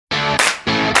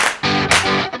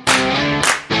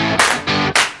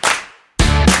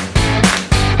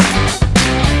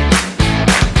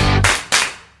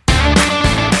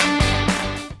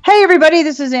everybody.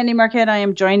 This is Andy Marquette. I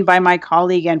am joined by my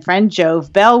colleague and friend,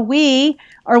 Jove Bell. We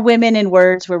are Women in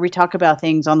Words, where we talk about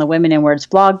things on the Women in Words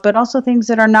blog, but also things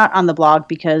that are not on the blog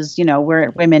because, we're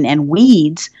at Women and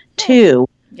Weeds, too.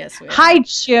 Yes, we Hi, are.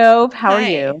 Jove. How are Hi.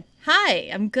 you? Hi,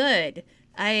 I'm good.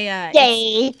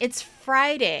 It's Yay.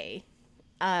 Friday.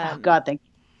 Oh, Um God, thank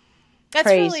you. that's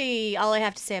Praise. really all I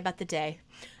have to say about the day.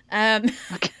 Um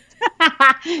Okay.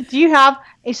 Do you have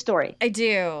a story? I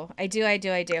do.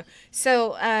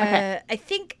 So, Okay. I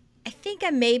think I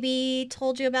maybe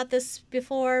told you about this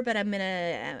before, but I'm going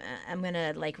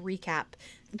to like recap.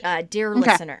 Dear Okay.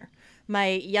 listener, my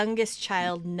youngest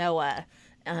child Noah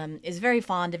is very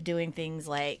fond of doing things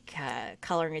like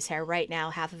coloring his hair. Right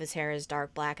now, half of his hair is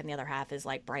dark black and the other half is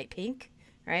like bright pink,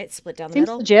 right? Split down the Seems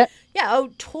middle. legit. Yeah,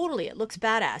 oh, totally. It looks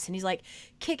badass. And he's like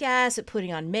kick ass at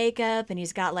putting on makeup. And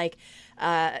he's got like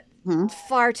Hmm.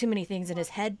 far too many things in his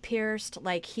head pierced.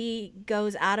 Like he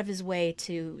goes out of his way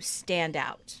to stand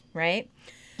out, right?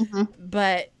 Hmm.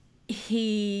 But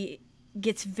he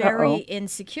gets very Uh-oh.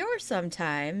 insecure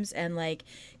sometimes and like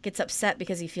gets upset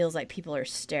because he feels like people are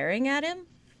staring at him,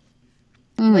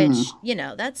 Mm. which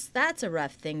that's a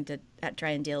rough thing to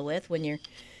try and deal with when you're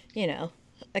you know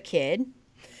a kid.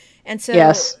 And so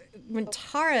Yes. when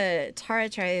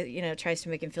tries to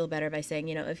make him feel better by saying,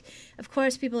 if of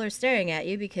course people are staring at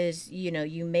you because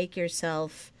you make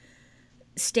yourself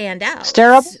stand out.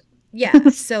 Terrible. Yeah,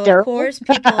 so of Terrible. course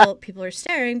people are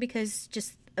staring because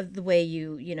just of the way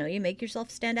you make yourself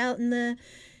stand out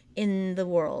in the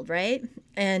world, right?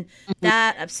 And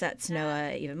that upsets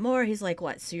Noah even more. He's like,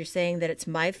 "What? So you're saying that it's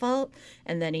my fault?"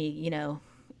 And then he,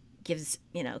 gives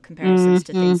comparisons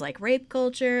to Mm-hmm. things like rape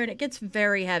culture, and it gets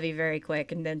very heavy very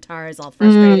quick. And then Tara's all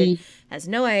frustrated, Mm. has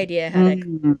no idea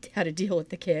Mm. how to deal with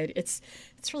the kid. It's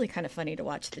really kind of funny to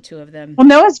watch the two of them. Well,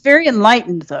 Noah's very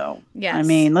enlightened, though. I Yes.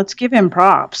 mean, let's give him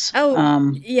props.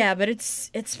 Oh yeah, but it's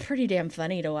pretty damn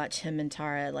funny to watch him and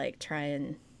Tara like try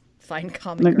and find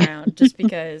common ground just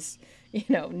because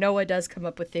Noah does come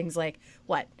up with things like,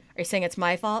 what are you saying, it's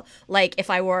my fault? Like if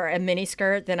I wore a mini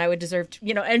skirt then I would deserve to,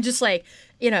 and just like,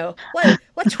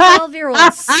 what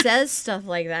 12-year-old says stuff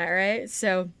like that, right?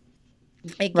 So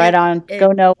it Right get on.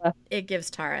 Go it Noah. it gives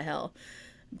Tara hell.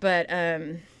 But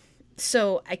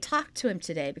so I talked to him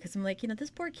today because I'm like,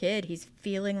 this poor kid, he's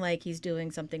feeling like he's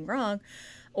doing something wrong,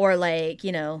 or like,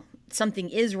 something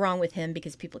is wrong with him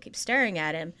because people keep staring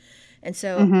at him. And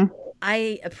so Hmm.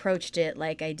 I approached it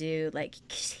like I do, like,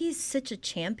 'cause he's such a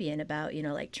champion about,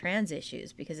 like trans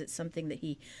issues because it's something that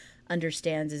he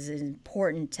understands is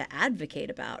important to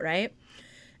advocate about, right?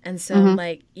 And so I'm Hmm.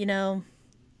 like,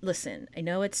 listen, I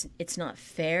know it's not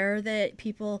fair that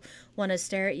people want to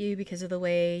stare at you because of the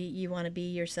way you want to be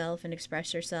yourself and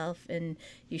express yourself, and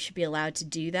you should be allowed to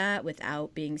do that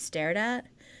without being stared at.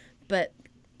 But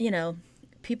you know,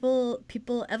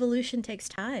 people evolution takes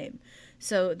time.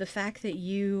 So the fact that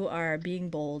you are being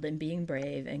bold and being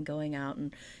brave and going out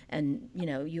and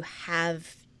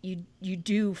you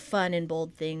do fun and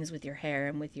bold things with your hair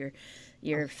and with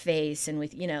your face and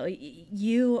with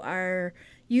you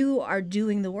are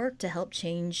doing the work to help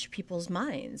change people's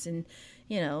minds. And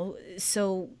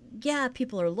so yeah,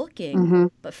 people are looking, Hmm.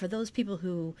 but for those people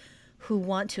who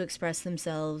want to express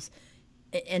themselves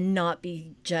and not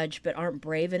be judged but aren't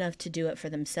brave enough to do it for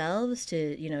themselves,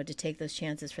 to take those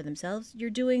chances for themselves, you're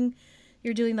doing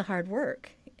the hard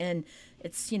work. And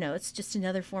it's just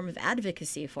another form of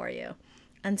advocacy for you.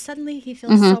 And suddenly he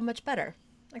feels Hmm. so much better.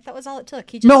 Like that was all it took.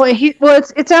 he No,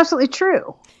 just it's absolutely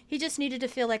true. he just needed to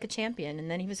feel like a champion, and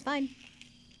then he was fine.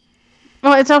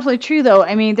 Well, it's absolutely true, though.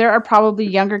 I mean, there are probably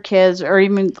younger kids or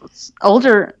even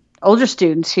older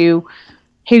students who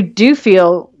do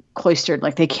feel cloistered,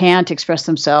 like they can't express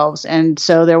themselves, and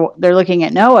so they're looking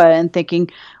at Noah and thinking,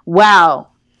 "Wow,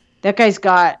 that guy's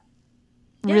got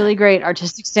Yeah. really great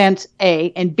artistic sense,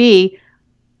 A, and B,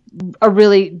 a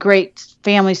really great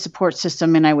family support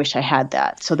system, and I wish I had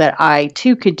that so that I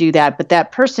too could do that." But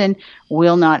that person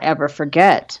will not ever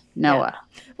forget Yeah. Noah.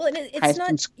 Well, and High it's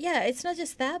not, school. yeah, it's not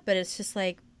just that, but it's just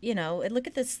like, and look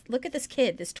at this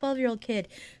kid, this 12-year-old kid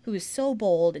who is so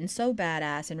bold and so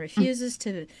badass and refuses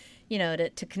to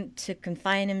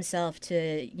confine himself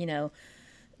to,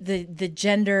 the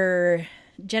gender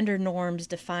norms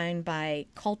defined by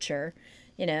culture.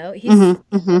 He's Hmm.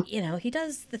 Hmm. he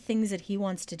does the things that he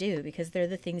wants to do because they're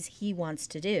the things he wants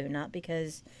to do, not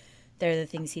because they're the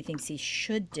things he thinks he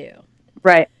should do.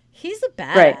 Right. He's a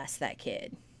Right. badass, that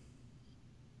kid.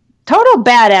 Total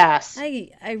badass.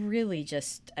 I really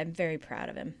I'm very proud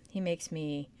of him. He makes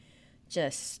me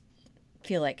just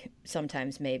feel like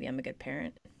sometimes maybe I'm a good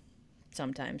parent.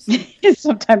 sometimes.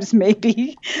 Sometimes,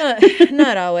 maybe.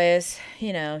 Not always.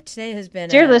 Today has been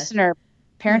Dear listener,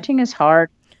 parenting is hard.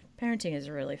 Parenting is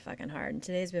really fucking hard. And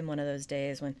today's been one of those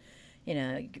days when,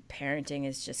 parenting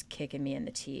is just kicking me in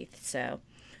the teeth. So,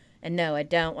 and no, I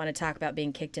don't want to talk about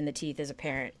being kicked in the teeth as a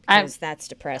parent because that's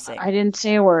depressing. I didn't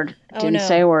say a word. Didn't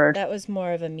say a word. That was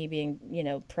more of a me being,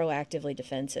 proactively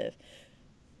defensive,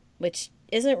 which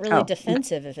isn't really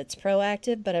defensive if it's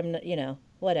proactive, but I'm not,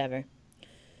 whatever.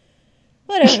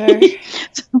 Whatever.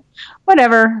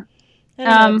 Whatever. I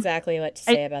don't know exactly what to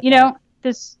say about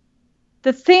that.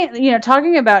 The thing,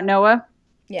 talking about Noah.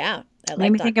 Yeah.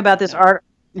 Made me think about this art.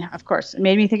 Yeah, of course. It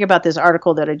made me think about this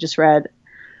article that I just read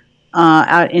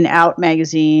out in Out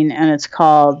magazine. And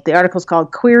the article's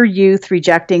called Queer Youth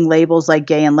Rejecting Labels Like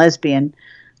Gay and Lesbian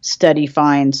Study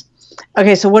Finds.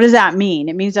 Okay, so what does that mean?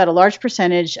 It means that a large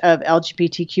percentage of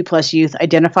LGBTQ plus youth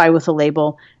identify with a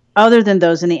label other than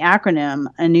those in the acronym.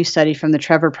 A new study from the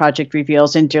Trevor Project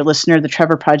reveals. And dear listener, the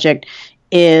Trevor Project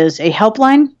is a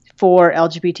helpline for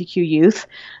LGBTQ youth,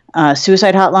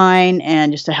 suicide hotline,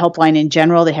 and just a helpline in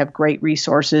general. They have great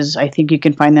resources. I think you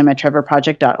can find them at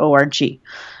trevorproject.org.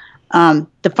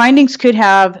 The findings could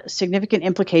have significant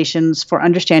implications for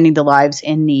understanding the lives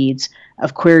and needs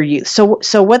of queer youth.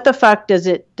 So what the fuck does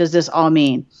this all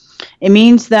mean? It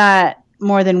means that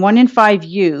more than 1 in 5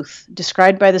 youth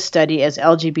described by the study as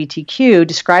LGBTQ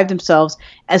describe themselves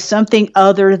as something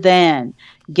other than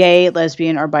gay,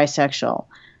 lesbian, or bisexual.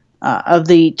 Of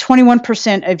the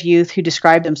 21% of youth who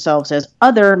describe themselves as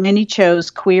other, many chose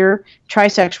queer,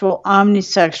 trisexual,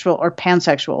 omnisexual, or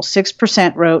pansexual.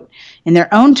 6% wrote in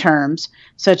their own terms,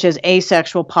 such as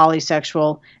asexual,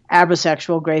 polysexual,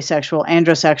 abrosexual, graysexual,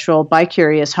 androsexual,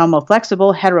 bicurious,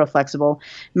 homoflexible, heteroflexible,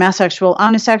 masexual,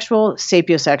 omnisexual,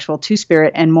 sapiosexual,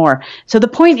 two-spirit, and more. So the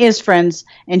point is, friends,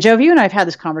 and Jove, you and I have had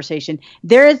this conversation,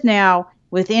 there is now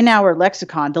within our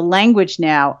lexicon, the language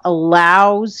now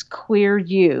allows queer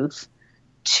youth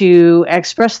to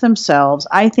express themselves,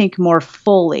 I think, more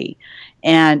fully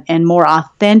and more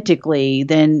authentically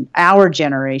than our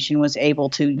generation was able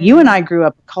to. Mm-hmm. You and I grew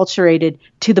up acculturated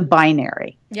to the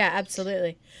binary. Yeah,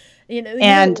 absolutely. You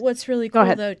know what's really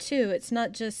cool though too. It's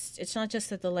not just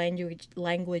that the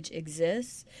language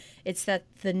exists. It's that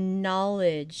the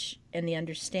knowledge and the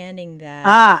understanding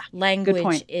that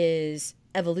language is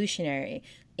evolutionary.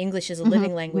 English is a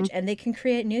living language, and they can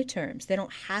create new terms. They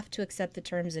don't have to accept the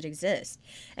terms that exist.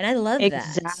 And I love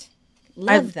that.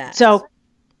 Love that. So,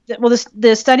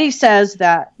 the study says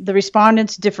that the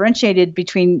respondents differentiated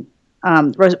between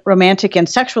romantic and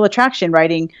sexual attraction,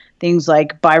 writing things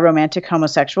like biromantic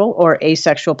homosexual or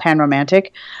asexual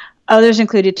panromantic. Others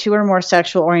included 2 or more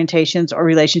sexual orientations or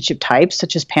relationship types,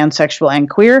 such as pansexual and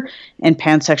queer, and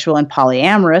pansexual and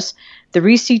polyamorous. The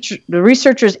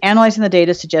researchers analyzing the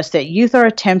data suggest that youth are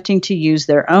attempting to use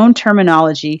their own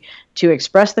terminology to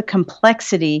express the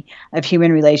complexity of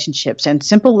human relationships, and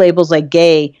simple labels like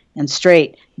gay and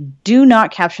straight do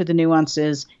not capture the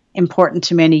nuances important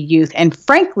to many youth. And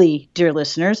frankly, dear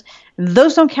listeners,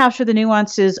 those don't capture the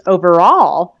nuances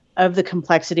overall of the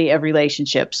complexity of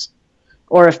relationships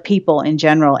or of people in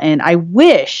general. And I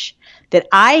wish that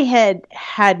I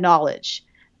had knowledge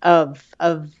of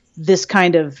this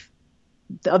kind of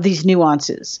these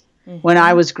nuances when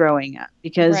I was growing up,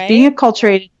 because being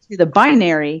acculturated to the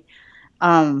binary,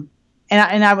 and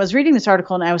I was reading this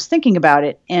article and I was thinking about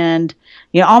it, and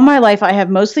all my life I have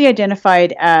mostly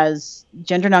identified as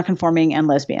gender nonconforming and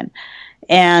lesbian,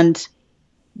 and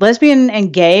lesbian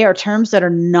and gay are terms that are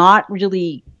not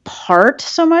really part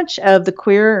so much of the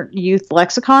queer youth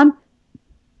lexicon.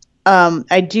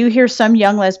 I do hear some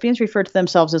young lesbians refer to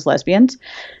themselves as lesbians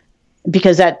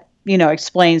because that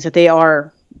explains that they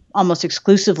are almost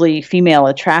exclusively female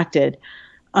attracted.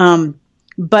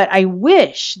 But I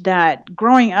wish that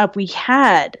growing up we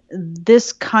had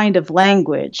this kind of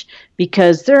language,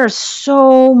 because there is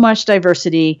so much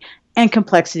diversity and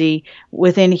complexity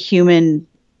within human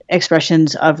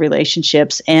expressions of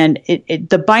relationships, and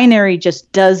the binary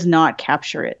just does not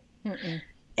capture it. Mm-mm.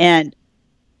 And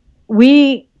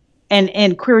we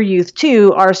and queer youth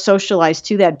too are socialized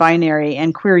to that binary,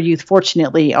 and queer youth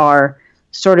fortunately are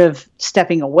sort of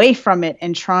stepping away from it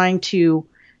and trying to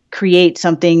create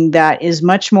something that is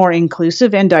much more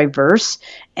inclusive and diverse,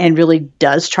 and really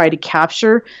does try to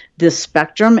capture the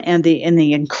spectrum and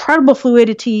the incredible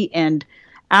fluidity and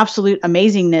absolute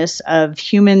amazingness of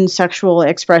human sexual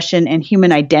expression and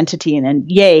human identity. And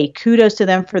yay, kudos to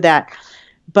them for that.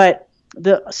 But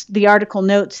the article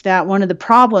notes that one of the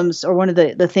problems, or one of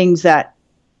the things that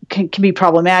can be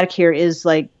problematic here, is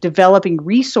like developing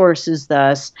resources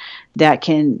thus that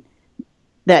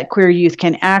queer youth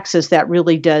can access, that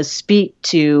really does speak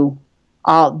to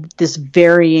all this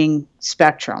varying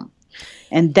spectrum.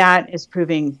 And that is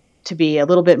proving to be a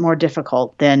little bit more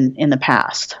difficult than in the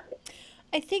past.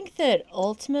 I think that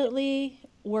ultimately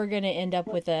we're going to end up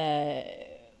with a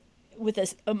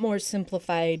more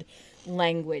simplified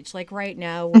language. Like right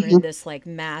now we're in Mm-hmm. this like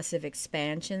massive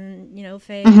expansion, Mm-hmm.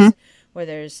 phase where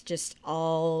there's just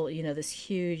all, this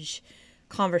huge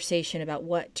conversation about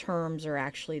what terms are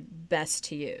actually best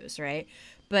to use, right?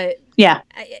 But Yeah.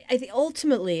 I think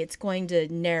ultimately it's going to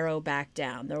narrow back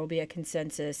down. There will be a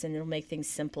consensus and it'll make things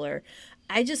simpler.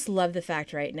 I just love the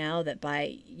fact right now that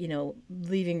by,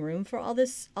 leaving room for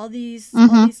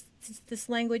Mm-hmm. this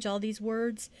language, all these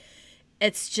words,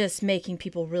 it's just making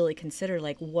people really consider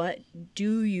like what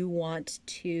do you want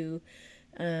to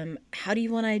how do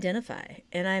you want to identify?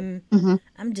 And Mm-hmm.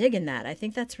 I'm digging that. I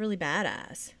think that's really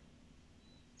badass.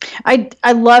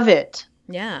 I love it.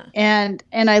 Yeah. And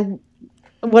I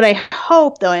what I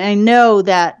hope though, and I know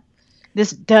that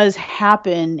this does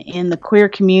happen in the queer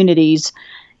communities,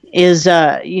 is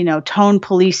tone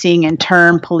policing and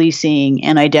term policing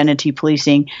and identity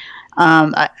policing.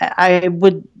 I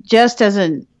would just as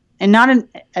an and not an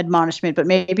admonishment, but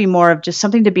maybe more of just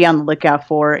something to be on the lookout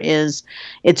for is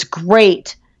it's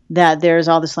great that there's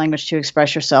all this language to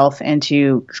express yourself and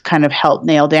to kind of help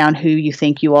nail down who you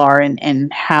think you are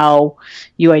and how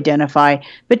you identify.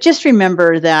 But just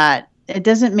remember that it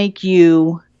doesn't make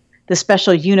you the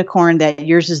special unicorn that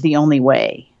yours is the only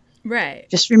way. Right.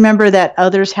 Just remember that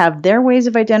others have their ways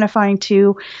of identifying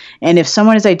too. And if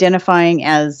someone is identifying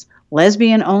as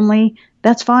lesbian only,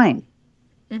 that's fine.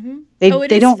 Mhm. Oh, They, it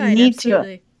they is don't fine. need to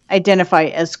Absolutely. identify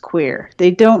as queer.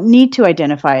 They don't need to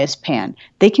identify as pan.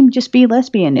 They can just be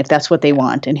lesbian if that's what they Yeah.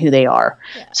 want and who they are.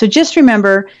 Yeah. So just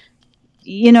remember,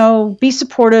 be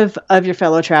supportive of your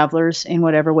fellow travelers in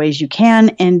whatever ways you can,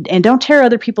 and don't tear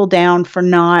other people down for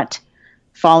not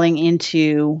falling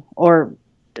into or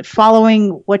following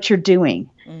what you're doing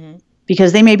Mhm.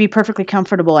 because they may be perfectly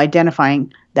comfortable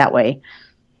identifying that way.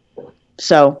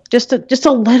 So just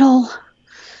a little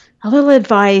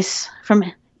advice from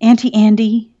Auntie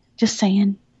Andy. Just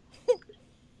saying.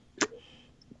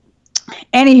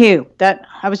 Anywho, that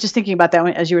I was just thinking about that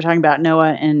as you were talking about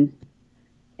Noah and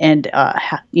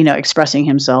expressing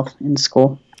himself in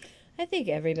school. I think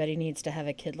everybody needs to have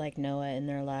a kid like Noah in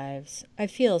their lives. I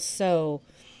feel so.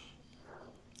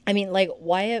 I mean, like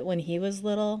Wyatt when he was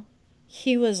little,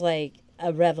 he was like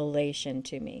a revelation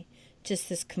to me. Just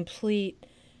this complete,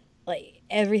 like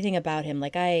everything about him.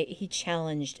 He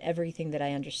challenged everything that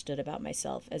I understood about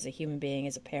myself as a human being,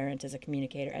 as a parent, as a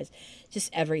communicator, as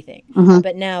just everything. Mm-hmm.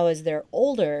 But now, as they're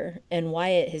older and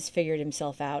Wyatt has figured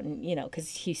himself out, and because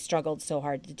he struggled so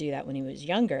hard to do that when he was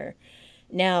younger,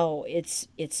 now it's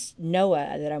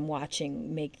Noah that I'm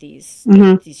watching make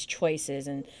Mm-hmm. these choices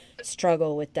and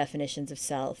struggle with definitions of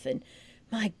self. And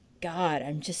my God,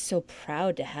 I'm just so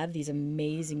proud to have these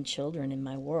amazing children in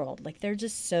my world. Like they're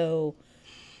just so,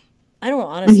 I don't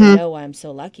honestly Mm-hmm. know why I'm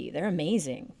so lucky. They're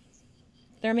amazing.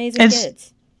 They're amazing It's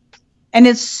kids. and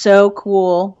it's so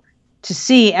cool to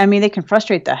see. I mean, they can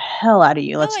frustrate the hell out of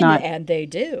you. Oh, Let's not, and they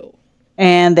do.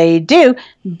 and they do,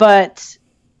 but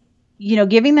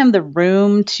giving them the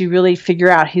room to really figure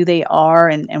out who they are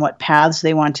and what paths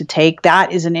they want to take,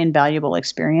 that is an invaluable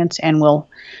experience and will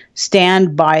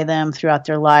stand by them throughout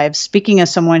their lives. Speaking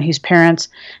as someone whose parents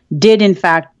did, in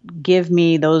fact, give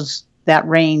me that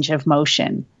range of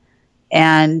motion.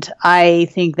 And I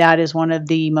think that is one of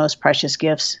the most precious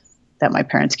gifts that my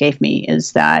parents gave me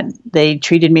is that they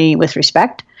treated me with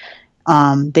respect.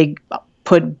 They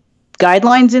put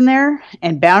guidelines in there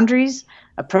and boundaries,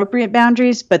 appropriate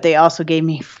boundaries, but they also gave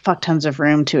me fuck tons of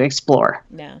room to explore.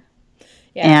 Yeah.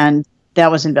 Yeah. And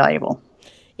that was invaluable.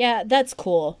 Yeah, that's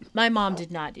cool. My mom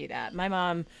did not do that. My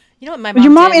mom, you know what my But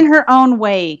your mom mom, in did? her own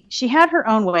way, she had her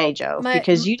own way, Joe, My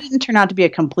because you didn't turn out to be a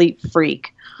complete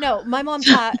freak. No, my mom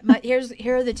taught my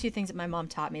here are the two things that my mom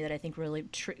taught me that I think really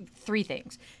three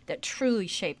things that truly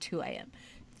shaped who I am.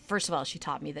 First of all, she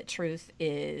taught me that truth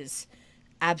is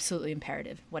absolutely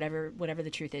imperative. Whatever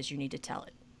the truth is, you need to tell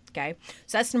it. Okay,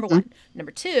 so that's number Mm-hmm. one.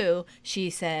 Number two, she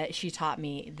taught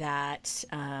me that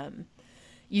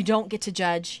you don't get to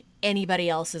judge anybody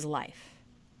else's life.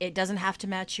 It doesn't have to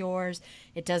match yours.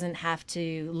 It doesn't have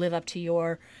to live up to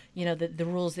your, the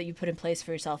rules that you put in place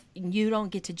for yourself. You don't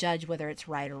get to judge whether it's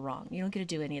right or wrong. You don't get to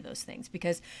do any of those things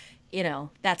because,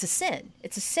 that's a sin.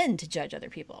 It's a sin to judge other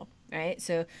people, right?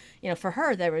 So, for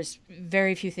her, there was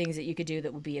very few things that you could do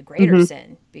that would be a greater Mm-hmm.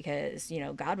 sin because,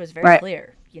 God was very Right.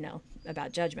 clear,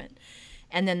 about judgment.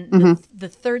 And then the Mm-hmm. the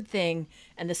third thing,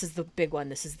 and this is the big one,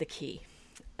 this is the key.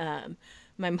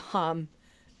 My mom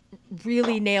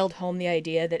really nailed home the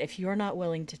idea that if you're not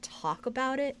willing to talk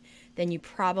about it, then you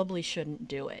probably shouldn't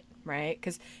do it, right?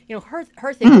 Because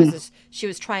her thing was this, she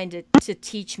was trying to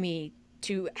teach me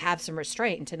to have some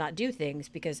restraint and to not do things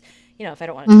because if I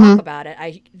don't want to talk about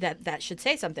it, that should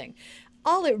say something.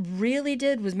 All it really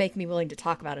did was make me willing to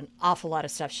talk about an awful lot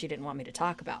of stuff she didn't want me to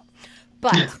talk about.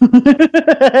 But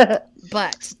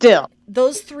still,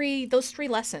 those three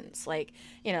lessons, like,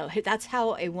 that's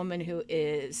how a woman who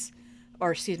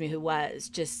was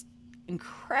just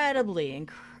incredibly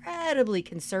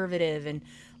conservative and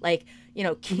like,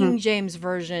 King James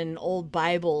Version, old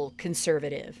Bible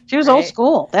conservative. She was right? old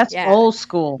school. That's old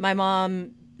school. My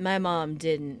mom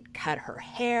didn't cut her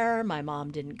hair. My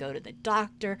mom didn't go to the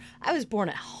doctor. I was born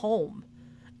at home,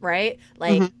 right?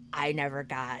 Like, I never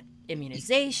got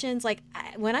immunizations. Like,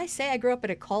 when I say I grew up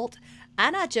in a cult,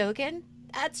 I'm not joking.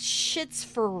 That shit's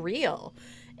for real.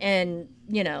 And,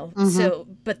 so,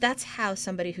 but that's how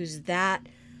somebody who's that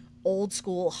old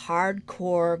school,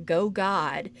 hardcore, go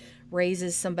God,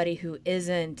 raises somebody who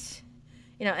isn't,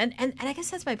 and I guess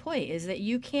that's my point, is that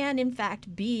you can, in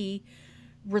fact, be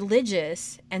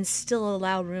religious and still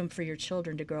allow room for your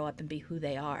children to grow up and be who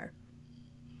they are.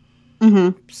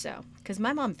 So, because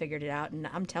my mom figured it out, and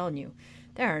I'm telling you,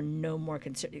 there are no more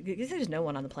conservative. There's no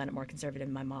one on the planet more conservative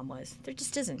than my mom was. There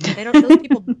just isn't. Those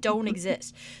people don't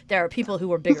exist. There are people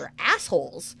who are bigger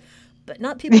assholes, but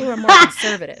not people who are more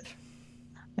conservative.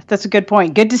 That's a good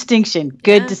point. Good distinction.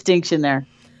 Good distinction there.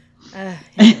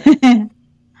 Anyway.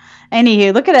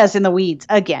 Anywho, look at us in the weeds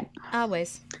again.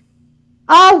 Always.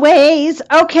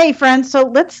 Okay, friends. So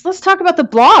let's talk about the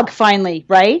blog finally.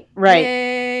 Right.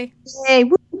 Yay.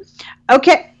 Woo.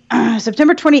 Okay.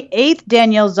 September 28th,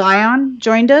 Danielle Zion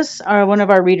joined us, one of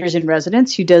our readers in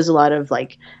residence who does a lot of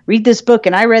like, read this book,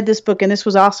 and I read this book, and this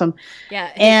was awesome.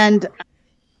 Yeah. And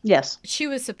yes. She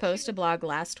was supposed to blog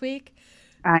last week.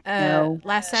 I know.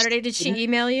 Last Saturday, did she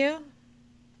email you?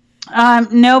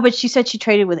 No, but she said she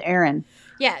traded with Aaron.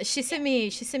 Yeah, she sent me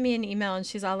an email, and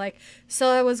she's all like, so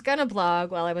I was going to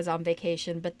blog while I was on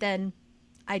vacation, but then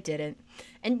I didn't.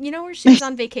 And you know where she was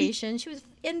on vacation? She was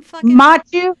in fucking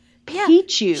Machu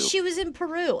Picchu. She was in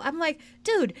Peru. I'm like,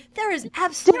 dude, there is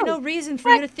absolutely no reason for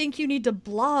you to think you need to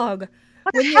blog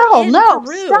when you're in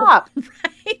Peru. Stop.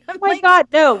 Right? Oh my God,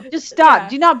 no, just stop. Yeah.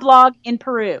 Do not blog in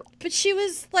Peru. But she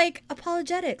was like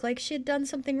apologetic, like she had done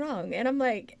something wrong. And I'm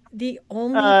like, the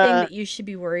only thing that you should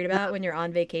be worried about when you're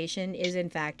on vacation is in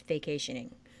fact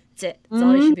vacationing. That's it. That's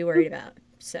all you should be worried about.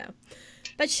 So,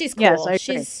 but she's cool.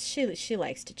 Yes, she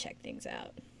likes to check things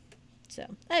out. So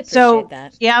I appreciate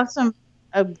that. You have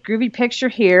a groovy picture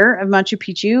here of Machu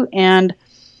Picchu, and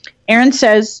Erin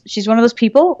says she's one of those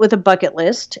people with a bucket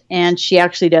list, and she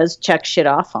actually does check shit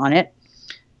off on it.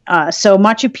 So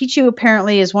Machu Picchu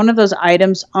apparently is one of those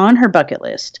items on her bucket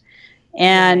list.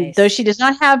 And though she does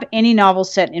not have any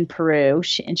novels set in Peru,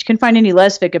 and she couldn't find any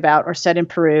Lesvik about or set in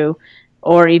Peru,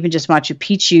 or even just Machu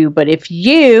Picchu, but if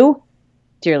you,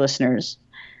 dear listeners,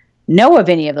 know of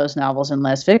any of those novels in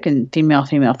Lesvik and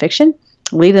female fiction,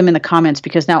 leave them in the comments,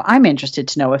 because now I'm interested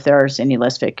to know if there's any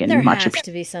Lesvik in Machu Picchu. There has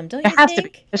to be some, don't you think? There has to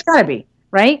be. There's got to be,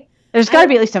 right? There's got to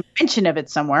be at least a mention of it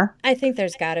somewhere. I think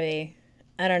there's got to be.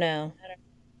 I don't know.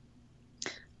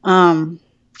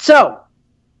 So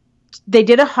they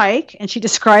did a hike, and she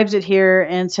describes it here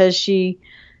and says she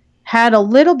got a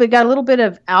little bit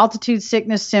of altitude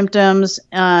sickness symptoms.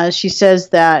 She says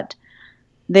that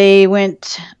they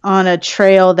went on a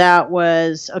trail that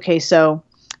was, so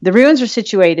the ruins are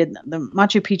situated, the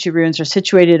Machu Picchu ruins are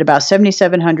situated about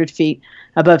 7,700 feet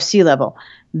above sea level.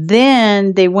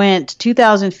 Then they went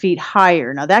 2,000 feet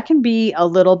higher. Now that can be a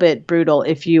little bit brutal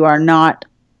if you are not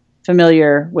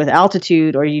familiar with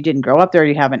altitude, or you didn't grow up there,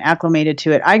 you haven't acclimated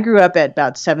to it. I grew up at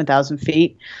about 7,000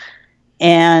 feet,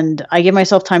 and I give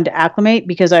myself time to acclimate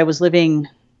because I was living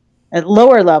at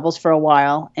lower levels for a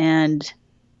while, and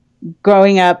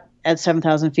growing up at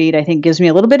 7,000 feet, I think gives me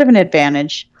a little bit of an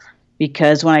advantage,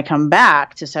 because when I come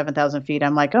back to 7,000 feet,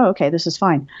 I'm like, oh, okay, this is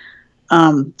fine.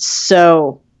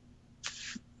 So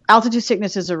altitude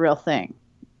sickness is a real thing.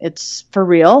 It's for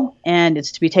real, and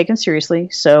it's to be taken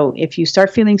seriously. So if you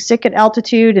start feeling sick at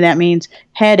altitude, and that means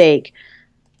headache,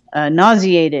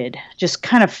 nauseated, just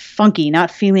kind of funky, not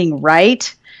feeling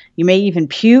right, you may even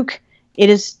puke, it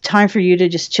is time for you to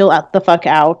just chill out the fuck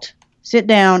out, sit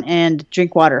down, and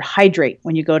drink water. Hydrate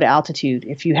when you go to altitude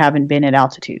if you haven't been at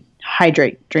altitude.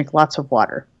 Hydrate. Drink lots of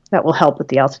water. That will help with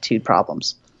the altitude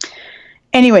problems.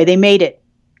 Anyway, they made it.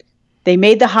 They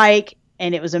made the hike,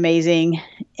 and it was amazing.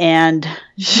 And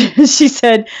she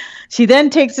said she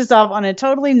then takes us off on a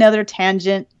totally another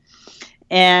tangent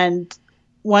and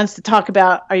wants to talk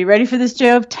about, are you ready for this,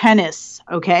 Joe? Tennis,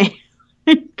 okay?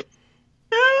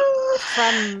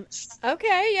 From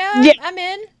okay, yeah, Yeah, I'm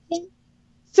in.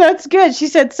 so it's good. She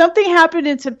said something happened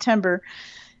in September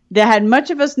that had much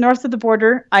of us north of the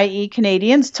border, i.e.,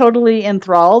 Canadians, totally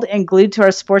enthralled and glued to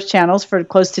our sports channels for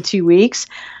close to 2 weeks.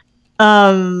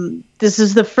 This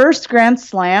is the first Grand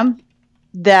Slam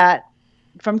that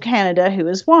from Canada who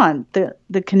has won the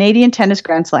Canadian tennis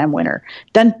Grand Slam winner.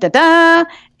 Dun da da,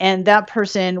 and that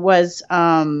person was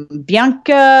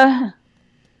Bianca.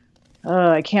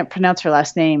 Oh, I can't pronounce her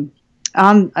last name.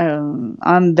 Andreescu,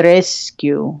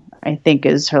 I think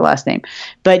is her last name.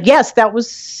 But yes, that was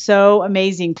so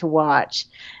amazing to watch,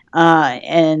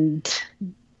 and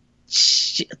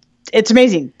it's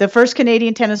amazing. The first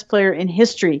Canadian tennis player in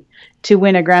history to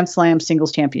win a Grand Slam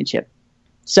singles championship.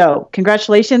 So,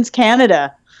 congratulations,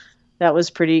 Canada. That was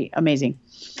pretty amazing.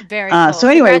 Very cool. So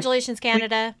anyway, congratulations,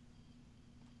 Canada.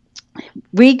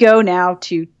 We go now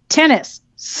to tennis.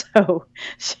 So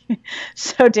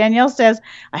Danielle says,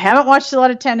 I haven't watched a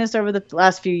lot of tennis over the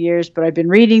last few years, but I've been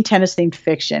reading tennis-themed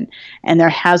fiction, and there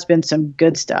has been some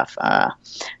good stuff.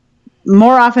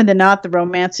 More often than not, the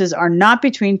romances are not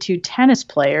between two tennis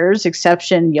players,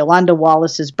 exception Yolanda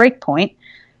Wallace's Breakpoint.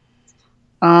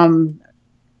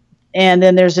 And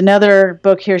then there's another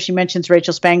book here. She mentions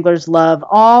Rachel Spangler's Love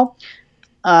All.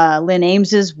 Lynn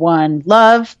Ames's One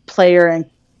Love, player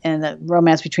and the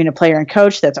romance between a player and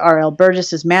coach. That's R.L.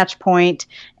 Burgess's Match Point.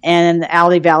 And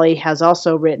Ali Valley has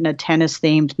also written a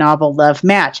tennis-themed novel, Love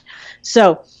Match.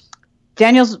 So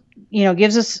Daniel's,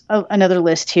 gives us another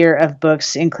list here of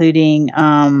books, including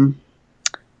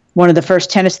one of the first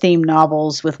tennis-themed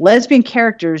novels with lesbian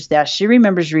characters that she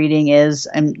remembers reading is,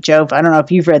 and Jove, I don't know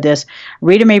if you've read this,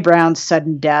 Rita Mae Brown's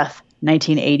Sudden Death,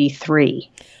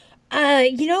 1983.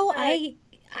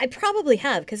 I probably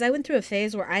have, because I went through a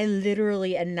phase where I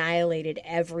literally annihilated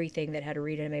everything that had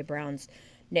Rita Mae Brown's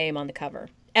name on the cover.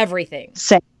 Everything.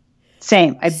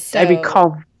 Same. I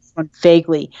recall this one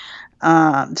vaguely.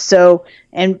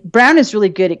 And Brown is really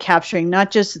good at capturing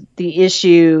not just the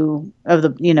issue of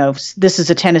this is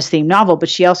a tennis themed novel, but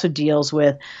she also deals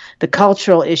with the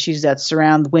cultural issues that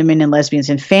surround women and lesbians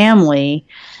and family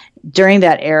during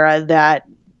that era that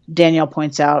Danielle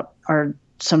points out are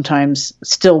sometimes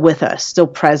still with us, still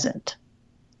present.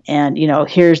 And,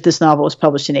 here's this novel was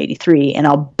published in 83. And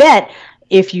I'll bet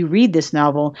if you read this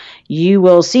novel, you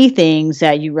will see things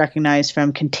that you recognize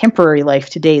from contemporary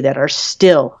life today that are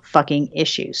still fucking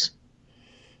issues.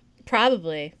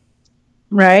 Probably.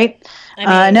 Right?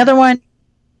 Another one.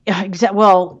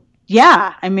 Well,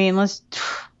 yeah. I mean,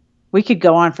 we could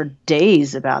go on for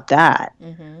days about that.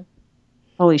 Mm-hmm.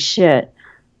 Holy shit.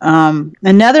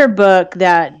 Another book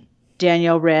that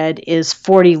Danielle read is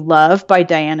 40 Love by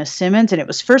Diana Simmons, and it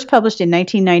was first published in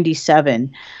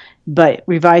 1997, but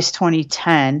revised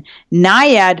 2010.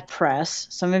 Naiad Press,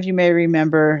 some of you may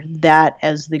remember that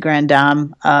as the grand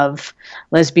dame of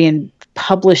lesbian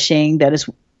publishing. That is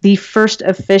the first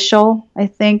official, I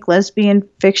think, lesbian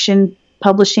fiction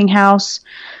publishing house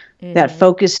that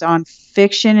focused on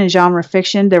fiction and genre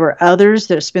fiction. There were others.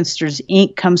 There, Spinsters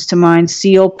Inc. comes to mind.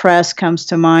 Seal Press comes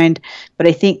to mind. But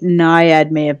I think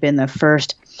Naiad may have been the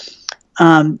first.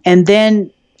 And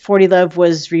then 40 Love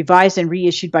was revised and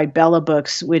reissued by Bella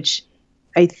Books, which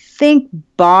I think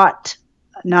bought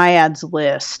Naiad's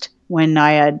list when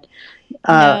Naiad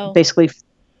basically...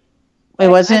 It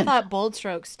wasn't? I thought Bold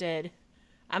Strokes did.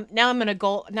 Now I'm gonna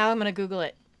Google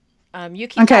it. You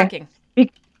keep talking.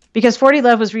 Because 40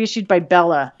 Love was reissued by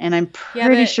Bella, and I'm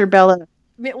pretty sure Bella...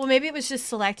 Well, maybe it was just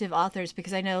selective authors,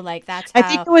 because I know, that's how... I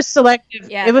think it was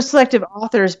selective. Yeah. It was selective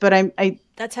authors, but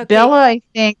that's how Bella, I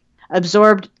think,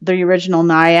 absorbed the original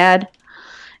Naiad,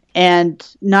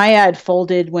 and Naiad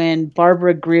folded when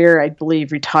Barbara Greer, I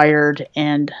believe, retired.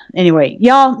 And anyway,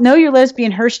 y'all know your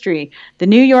lesbian history. The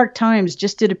New York Times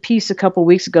just did a piece a couple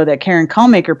weeks ago that Karen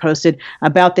Callmaker posted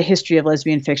about the history of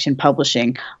lesbian fiction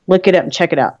publishing. Look it up and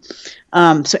check it out.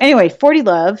 So anyway, 40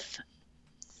 Love,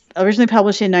 originally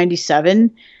published in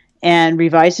 97 and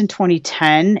revised in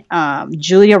 2010.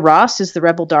 Julia Ross is the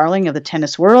rebel darling of the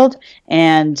tennis world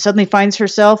and suddenly finds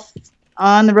herself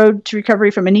on the road to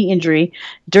recovery from a knee injury.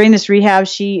 During this rehab,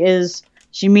 she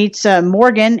meets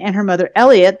Morgan and her mother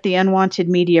Elliot. The unwanted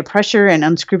media pressure and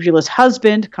unscrupulous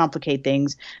husband complicate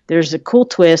things. There's a cool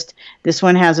twist. This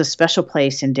one has a special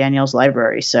place in Danielle's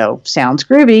library, so sounds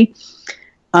groovy.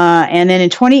 And then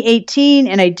in 2018,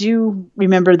 and I do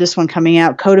remember this one coming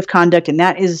out, Code of Conduct, and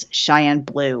that is Cheyenne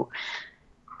Blue.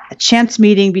 A chance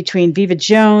meeting between Viva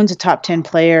Jones, a top 10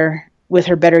 player, with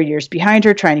her better years behind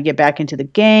her, trying to get back into the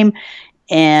game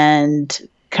and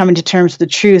coming to terms with the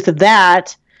truth of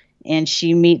that. And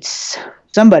she meets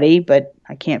somebody, but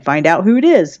I can't find out who it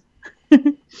is.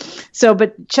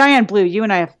 But Cheyenne Blue, you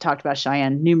and I have talked about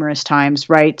Cheyenne numerous times,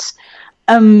 writes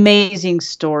amazing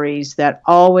stories that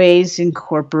always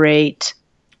incorporate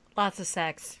lots of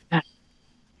sex.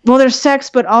 Well, there's sex,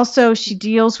 but also she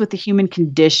deals with the human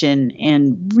condition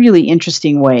in really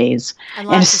interesting ways.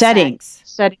 And settings.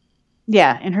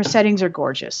 Yeah, and her settings are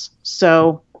gorgeous.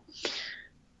 So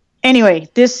anyway,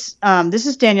 this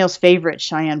is Danielle's favorite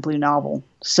Cheyenne Blue novel.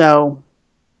 So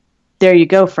there you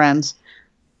go, friends.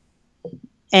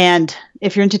 And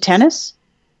if you're into tennis,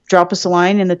 drop us a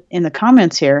line in the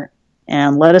comments here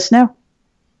and let us know,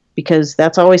 because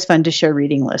that's always fun to share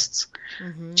reading lists.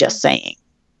 Mm-hmm. Just saying.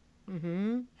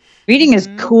 Mm-hmm. Reading is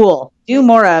cool. Do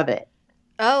more of it.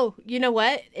 Oh, you know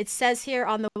what? It says here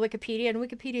on the Wikipedia, and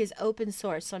Wikipedia is open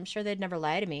source, so I'm sure they'd never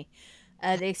lie to me.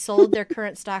 They sold their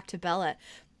current stock to Bella.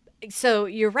 So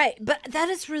you're right. But that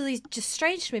is really just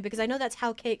strange to me, because I know that's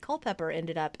how Kate Culpepper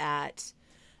ended up at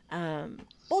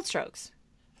Bold Strokes.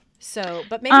 So,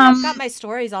 but maybe I've got my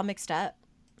stories all mixed up.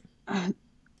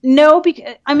 No,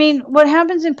 because what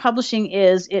happens in publishing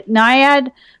is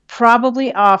Naiad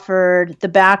probably offered the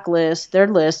backlist, their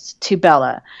lists, to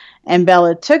Bella, and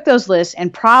Bella took those lists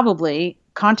and probably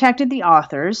contacted the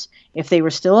authors if they were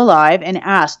still alive and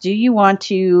asked, "Do you want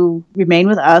to remain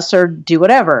with us or do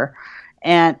whatever?"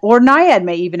 Or Naiad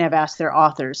may even have asked their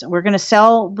authors, "We're going to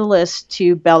sell the list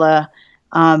to Bella,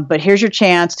 but here's your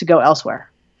chance to go elsewhere."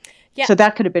 Yeah. So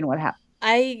that could have been what happened.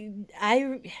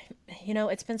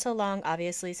 It's been so long,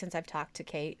 obviously, since I've talked to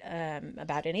Kate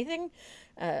about anything.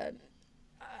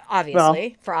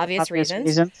 Obviously, for obvious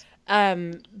reasons.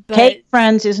 But Kate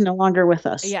Friends is no longer with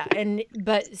us. Yeah,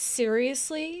 but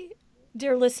seriously,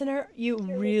 dear listener, you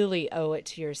really owe it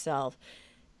to yourself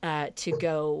to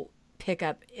go pick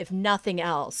up, if nothing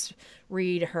else,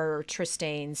 read her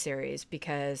Tristane series,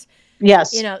 because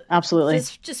yes, absolutely,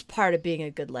 it's just part of being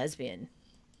a good lesbian,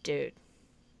 dude.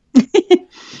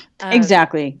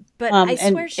 Exactly. But I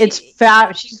swear it's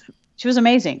fat. She was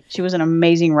amazing. She was an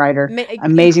amazing writer,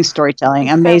 amazing storytelling,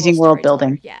 amazing world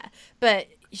building. Yeah, but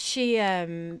she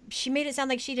made it sound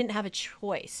like she didn't have a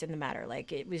choice in the matter.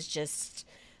 Like it was just,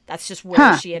 that's just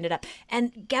where she ended up.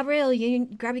 And Gabrielle,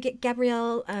 Gabe,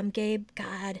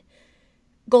 God,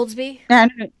 Goldsby.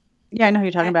 Yeah, I know who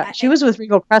you're talking about. She was with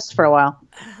Regal Crest for a while.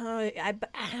 I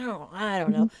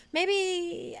don't know.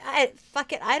 Maybe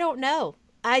fuck it. I don't know.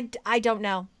 I don't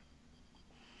know.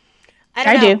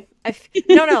 I do.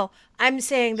 No. I'm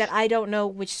saying that I don't know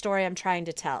which story I'm trying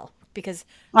to tell, because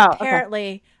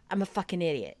apparently I'm a fucking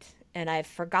idiot and I've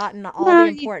forgotten all the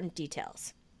important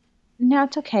details. No,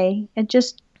 it's okay. It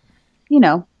just,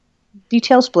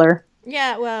 details blur.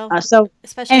 Yeah, well,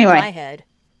 especially anyway, in my head.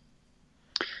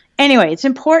 Anyway, it's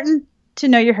important to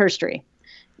know your history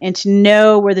and to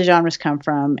know where the genres come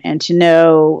from and to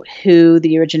know who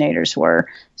the originators were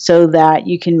so that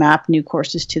you can map new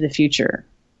courses to the future.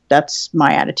 That's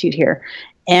my attitude here.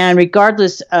 And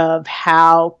regardless of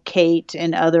how Kate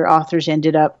and other authors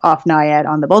ended up off Naiad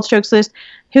on the Bold Strokes list,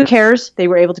 who cares? They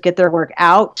were able to get their work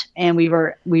out, and we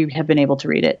have been able to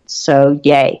read it. So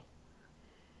yay.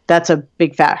 That's a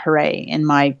big fat hooray in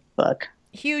my book.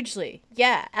 Hugely.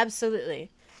 Yeah, absolutely.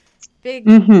 Big,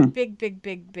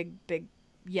 big,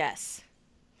 yes.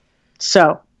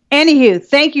 So, anywho,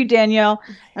 thank you, Danielle.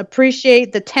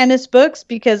 Appreciate the tennis books,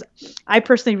 because I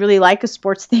personally really like a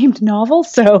sports-themed novel.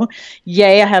 So,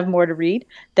 yay, I have more to read.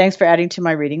 Thanks for adding to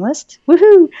my reading list.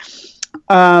 Woohoo!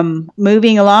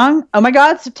 Moving along. Oh my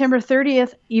God, September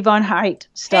 30th, Yvonne Height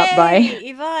stopped by.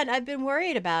 Yvonne, I've been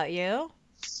worried about you.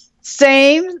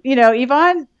 Same.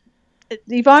 Yvonne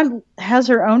has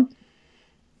her own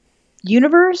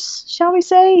universe, shall we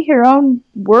say, her own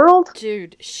world.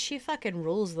 Dude, she fucking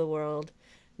rules the world.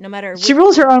 No matter she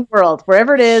rules her own world.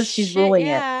 Wherever it is, she's ruling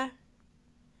it.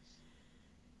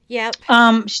 Yep.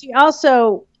 She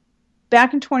also,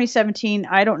 back in 2017,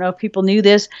 I don't know if people knew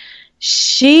this,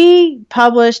 she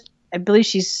published, I believe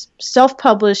she's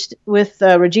self-published with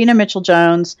Regina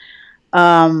Mitchell-Jones,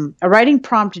 a writing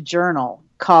prompt journal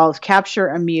called Capture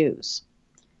a Muse.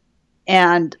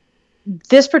 And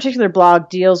this particular blog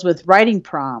deals with writing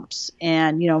prompts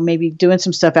and, maybe doing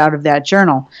some stuff out of that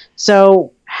journal.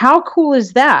 So how cool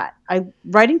is that?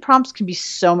 Writing prompts can be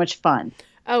so much fun.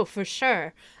 Oh, for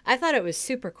sure. I thought it was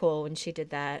super cool when she did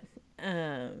that.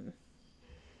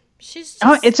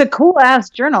 It's a cool ass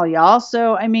journal, y'all.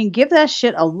 So, give that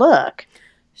shit a look.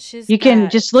 You can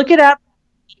just look it up.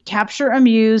 Capture a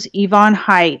Muse, Yvonne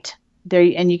Height.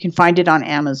 There, and you can find it on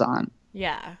Amazon.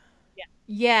 Yeah.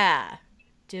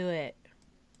 Do it.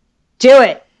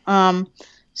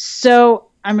 So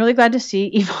I'm really glad to see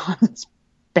Yvonne's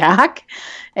back,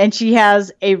 and she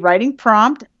has a writing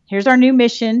prompt. Here's our new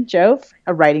mission, Joe,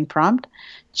 a writing prompt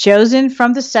chosen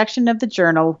from the section of the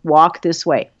journal, Walk This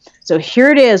Way. So here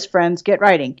it is, friends, get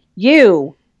writing.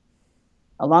 You,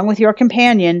 along with your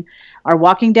companion, are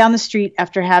walking down the street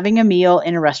after having a meal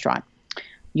in a restaurant.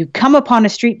 You come upon a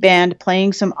street band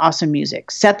playing some awesome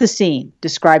music. Set the scene.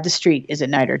 Describe the street. Is it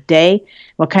night or day?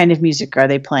 What kind of music are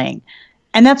they playing?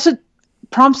 And that's what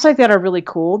prompts like that are really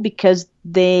cool because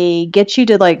they get you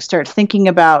to like start thinking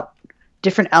about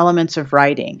different elements of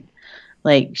writing.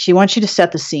 Like she wants you to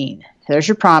set the scene. There's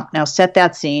your prompt. Now set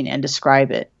that scene and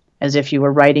describe it as if you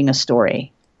were writing a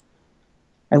story.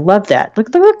 I love that.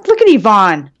 Look at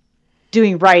Yvonne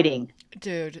doing writing.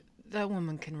 Dude, that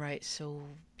woman can write so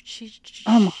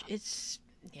it's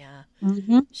yeah.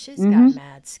 Mm-hmm. She's got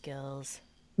mad skills.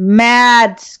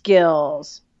 Mad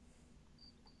skills.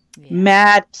 Yeah.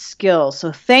 Mad skills.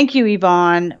 So thank you,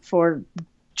 Yvonne, for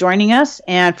joining us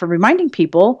and for reminding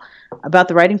people about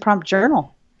the Writing Prompt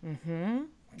Journal. Mm-hmm.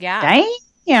 Yeah.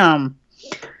 Damn.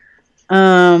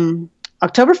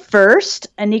 October 1st,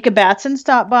 Anika Batson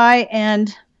stopped by,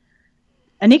 and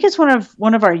Anika's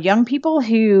one of our young people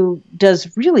who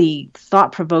does really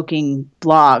thought-provoking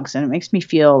blogs, and it makes me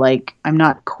feel like I'm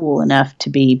not cool enough to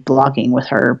be blogging with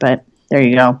her, but there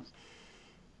you go.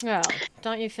 Well,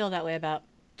 don't you feel that way about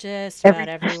just about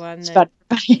everyone?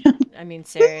 I mean,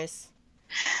 serious.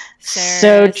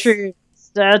 So true.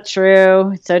 So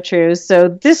true. So true. So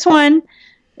this one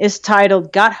is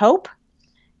titled Got Hope,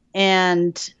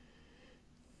 and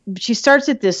she starts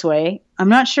it this way. I'm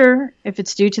not sure if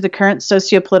it's due to the current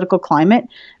socio-political climate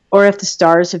or if the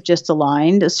stars have just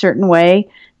aligned a certain way,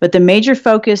 but the major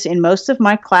focus in most of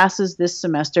my classes this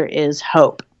semester is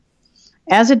hope.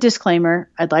 As a disclaimer,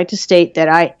 I'd like to state that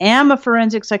I am a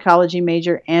forensic psychology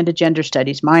major and a gender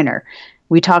studies minor.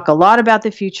 We talk a lot about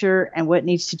the future and what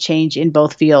needs to change in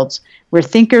both fields. We're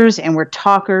thinkers and we're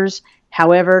talkers.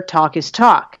 However, talk is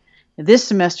talk. This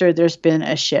semester, there's been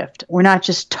a shift. We're not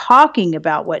just talking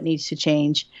about what needs to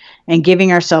change and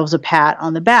giving ourselves a pat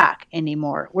on the back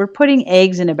anymore. We're putting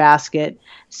eggs in a basket,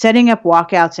 setting up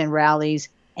walkouts and rallies,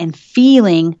 and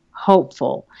feeling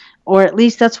hopeful. Or at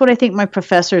least that's what I think my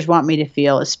professors want me to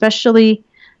feel, especially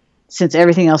since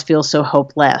everything else feels so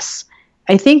hopeless.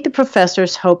 I think the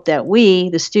professors hope that we,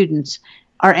 the students,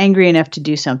 are angry enough to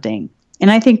do something. And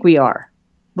I think we are.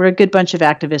 We're a good bunch of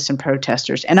activists and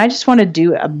protesters. And I just want to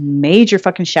do a major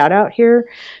fucking shout out here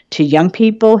to young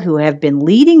people who have been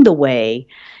leading the way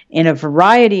in a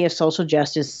variety of social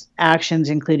justice actions,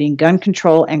 including gun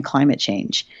control and climate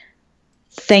change.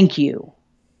 Thank you,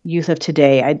 youth of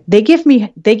today. They give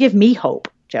me hope,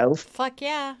 Jove. Fuck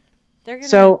yeah. They're gonna...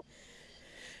 So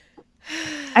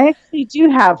I actually do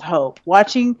have hope.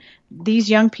 Watching these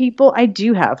young people, I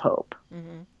do have hope.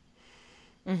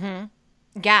 Mm-hmm.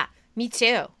 Mm-hmm. Yeah. Me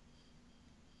too.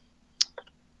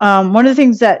 One of the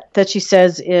things that she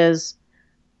says is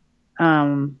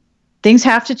things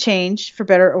have to change for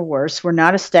better or worse. We're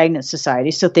not a stagnant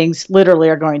society, so things literally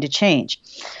are going to change.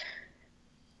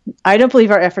 I don't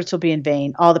believe our efforts will be in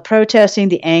vain. All the protesting,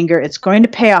 the anger, it's going to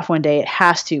pay off one day. It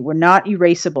has to. We're not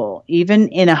erasable. Even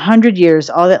in 100 years,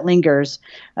 all that lingers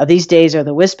of these days are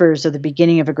the whispers of the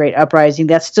beginning of a great uprising.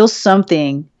 That's still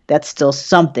something.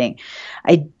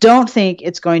 I don't think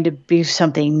it's going to be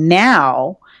something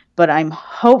now, but I'm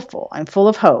hopeful. I'm full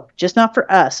of hope, just not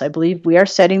for us. I believe we are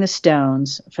setting the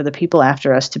stones for the people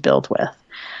after us to build with.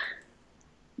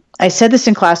 I said this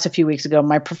in class a few weeks ago.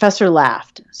 My professor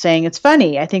laughed, saying, "It's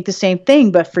funny. I think the same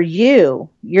thing, but for you,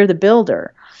 you're the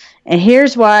builder." And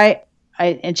here's why.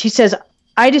 And she says,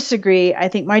 "I disagree. I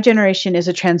think my generation is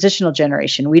a transitional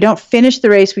generation. We don't finish the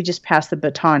race. We just pass the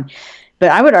baton." But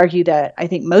I would argue that I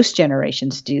think most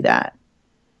generations do that.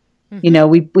 Mm-hmm. You know,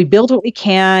 we build what we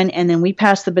can, and then we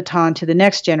pass the baton to the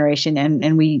next generation,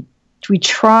 and we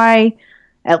try,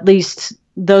 at least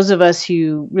those of us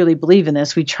who really believe in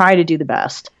this, we try to do the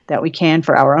best that we can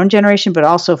for our own generation, but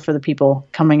also for the people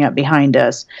coming up behind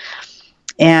us.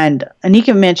 And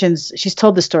Anika mentions, she's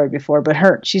told the story before, but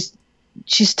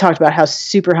she's talked about how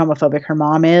super homophobic her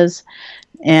mom is,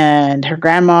 and her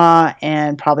grandma,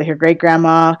 and probably her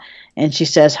great-grandma. And she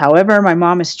says, however, my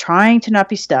mom is trying to not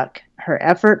be stuck. Her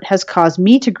effort has caused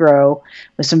me to grow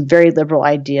with some very liberal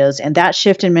ideas, and that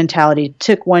shift in mentality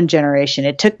took one generation.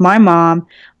 It took my mom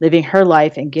living her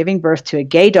life and giving birth to a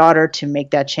gay daughter to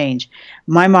make that change.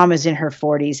 My mom is in her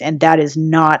 40s, and that is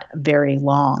not very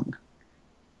long.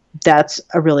 That's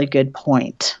a really good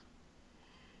point,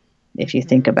 if you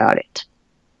think about it.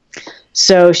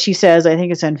 So she says, I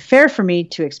think it's unfair for me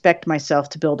to expect myself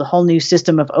to build a whole new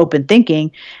system of open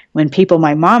thinking when people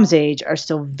my mom's age are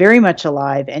still very much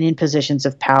alive and in positions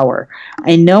of power.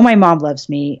 I know my mom loves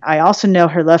me. I also know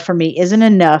her love for me isn't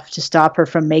enough to stop her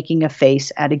from making a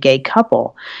face at a gay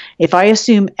couple. If I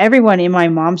assume everyone in my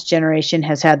mom's generation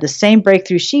has had the same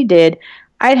breakthrough she did,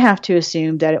 I'd have to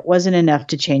assume that it wasn't enough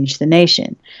to change the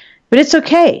nation. But it's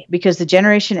okay because the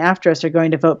generation after us are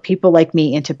going to vote people like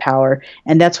me into power.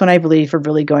 And that's when I believe we're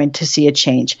really going to see a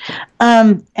change.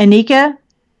 Anika,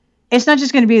 it's not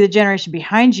just going to be the generation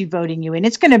behind you voting you in.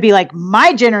 It's going to be like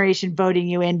my generation voting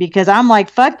you in because I'm like,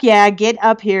 fuck yeah, get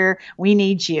up here. We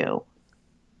need you.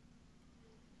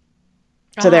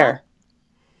 So there.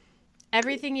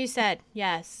 Everything you said.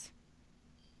 Yes.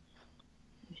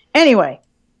 Anyway,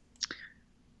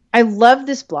 I love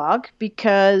this blog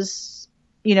because,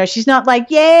 you know, she's not like,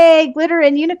 yay, glitter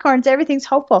and unicorns, everything's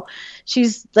hopeful.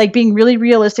 She's like being really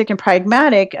realistic and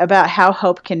pragmatic about how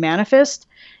hope can manifest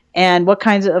and what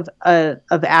kinds of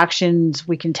actions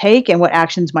we can take and what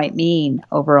actions might mean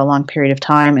over a long period of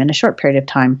time and a short period of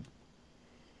time.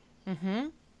 Mm-hmm.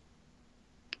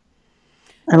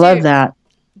 I love that.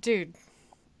 Dude,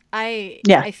 I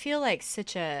feel like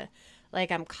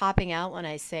I'm copping out when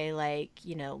I say, like,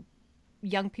 you know,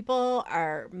 young people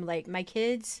are like my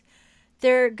kids.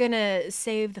 They're gonna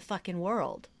save the fucking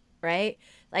world, right?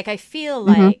 Like, I feel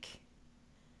like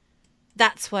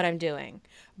that's what I'm doing.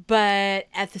 But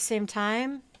at the same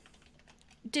time,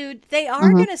 dude, they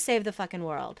are gonna save the fucking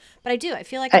world. But I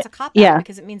feel like it's a cop-out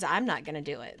because it means I'm not gonna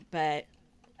do it. But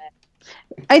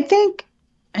I think,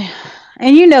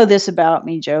 and you know this about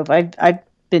me, Jove, I've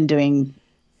been doing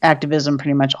activism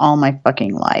pretty much all my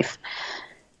fucking life.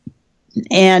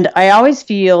 And I always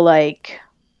feel like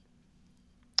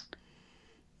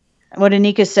what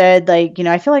Anika said, like, you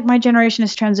know, I feel like my generation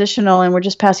is transitional and we're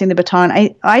just passing the baton.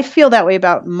 I feel that way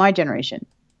about my generation,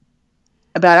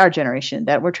 about our generation,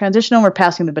 that we're transitional, we're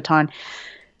passing the baton.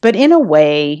 But in a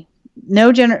way,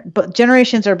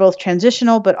 generations are both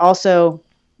transitional, but also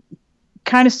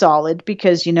kind of solid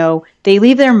because, you know, they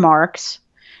leave their marks.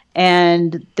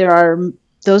 And there are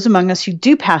those among us who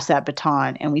do pass that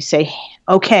baton and we say,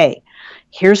 okay,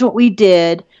 here's what we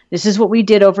did. This is what we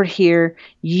did over here.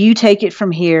 You take it from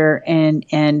here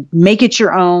and make it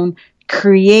your own.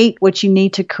 Create what you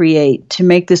need to create to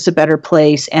make this a better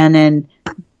place, and then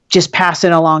just pass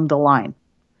it along the line.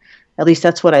 At least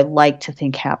that's what I like to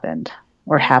think happened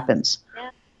or happens. Yeah.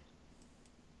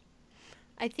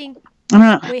 I think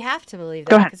Uh-huh. We have to believe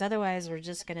that, because otherwise we're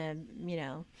just going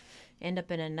to, end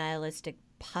up in a nihilistic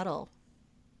puddle.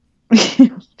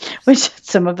 Which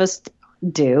some of us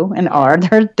do and are.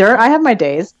 I have my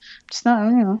days. Just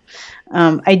not,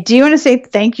 I do want to say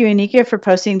thank you, Anika, for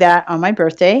posting that on my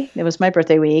birthday. It was my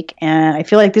birthday week, and I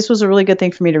feel like this was a really good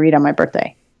thing for me to read on my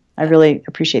birthday. I really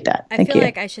appreciate that. Thank you. I feel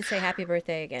like I should say happy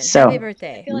birthday again. Happy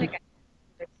birthday.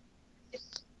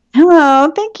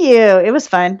 Hello, thank you. It was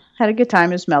fun. Had a good time.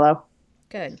 It was mellow.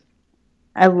 Good.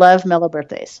 I love mellow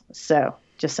birthdays. So,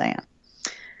 just saying.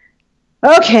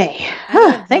 Okay.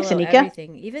 Thanks, Anika.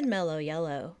 Everything, even mellow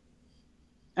yellow.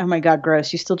 Oh my God,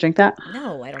 gross. You still drink that?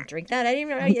 No, I don't drink that. I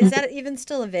didn't even. Is that even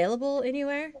still available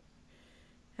anywhere?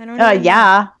 I don't know.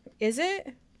 Yeah. Is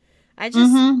it? I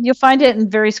just. You'll find it in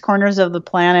various corners of the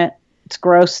planet. It's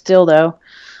gross still, though.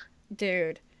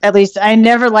 Dude. At least I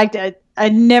never liked it. I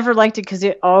never liked it because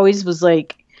it always was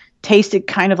like tasted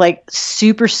kind of like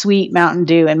super sweet Mountain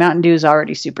Dew, and Mountain Dew is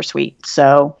already super sweet.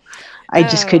 So I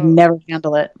just could never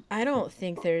handle it. I don't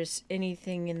think there's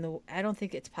anything I don't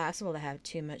think it's possible to have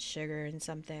too much sugar in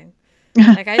something.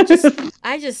 Like I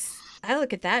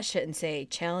look at that shit and say,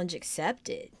 challenge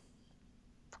accepted.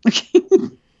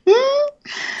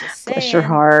 Bless your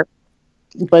heart.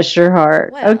 Bless your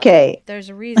heart. Well, okay. There's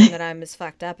a reason that I'm as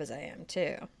fucked up as I am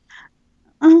too.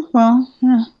 Oh, well,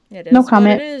 yeah. It is no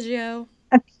comment. What it is, yo.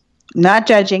 Not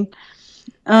judging.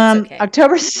 Okay.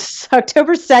 October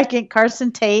 2nd,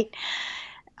 Carson Tate.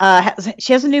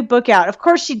 She has a new book out. Of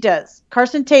course she does.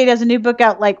 Carson Tate has a new book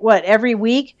out every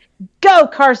week? Go,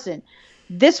 Carson.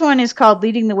 This one is called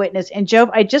Leading the Witness. And Jove,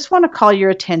 I just want to call your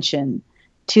attention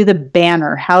to the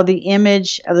banner, how the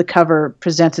image of the cover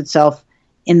presents itself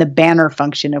in the banner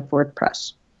function of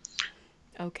WordPress.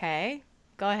 Okay.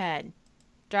 Go ahead.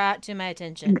 Draw it to my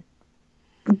attention.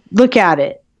 Look at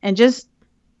it and just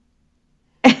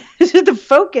the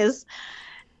focus.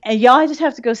 And y'all just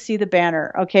have to go see the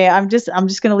banner. Okay. I'm just going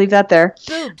to leave that there.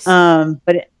 Boobs.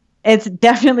 But it's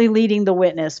definitely leading the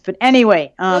witness. But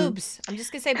anyway, boobs. I'm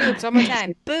just going to say boobs one more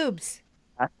time. Boobs.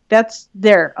 That's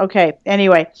there. Okay.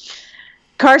 Anyway,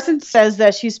 Carson says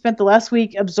that she spent the last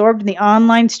week absorbed in the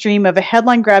online stream of a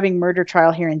headline-grabbing murder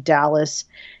trial here in Dallas.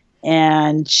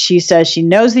 And she says she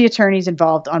knows the attorneys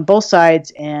involved on both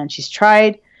sides, and she's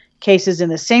tried cases in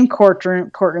the same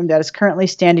courtroom that is currently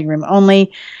standing room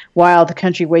only, while the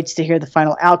country waits to hear the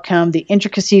final outcome. The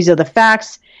intricacies of the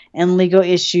facts and legal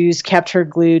issues kept her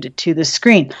glued to the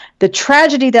screen. The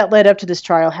tragedy that led up to this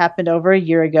trial happened over a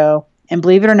year ago. And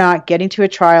believe it or not, getting to a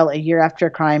trial a year after a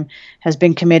crime has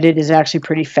been committed is actually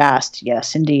pretty fast.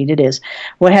 Yes, indeed, it is.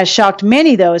 What has shocked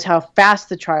many, though, is how fast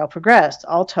the trial progressed.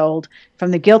 All told,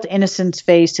 from the guilt-innocence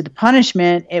phase to the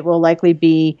punishment, it will likely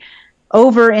be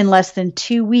over in less than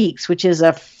 2 weeks, which is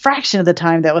a fraction of the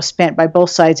time that was spent by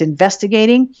both sides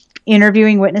investigating,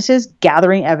 interviewing witnesses,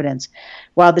 gathering evidence.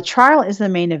 While the trial is the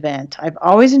main event, I've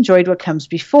always enjoyed what comes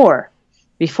before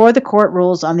the court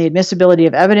rules on the admissibility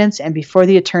of evidence and before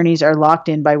the attorneys are locked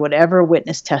in by whatever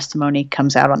witness testimony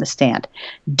comes out on the stand.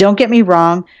 Don't get me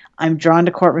wrong, I'm drawn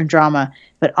to courtroom drama,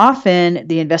 but often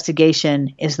the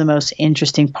investigation is the most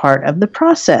interesting part of the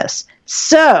process.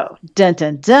 So, dun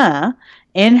dun dun,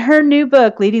 in her new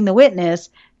book, Leading the Witness,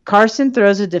 Carson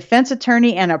throws a defense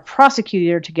attorney and a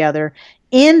prosecutor together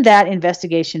in that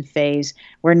investigation phase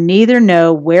where neither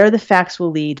know where the facts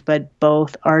will lead, but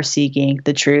both are seeking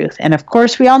the truth. And of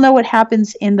course, we all know what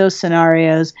happens in those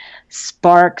scenarios.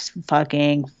 Sparks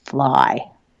fucking fly.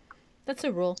 That's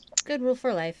a rule. Good rule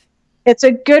for life. It's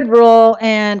a good rule,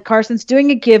 and Carson's doing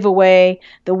a giveaway.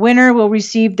 The winner will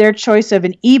receive their choice of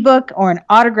an ebook or an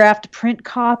autographed print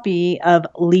copy of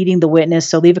Leading the Witness.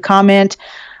 So leave a comment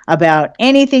about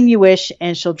anything you wish,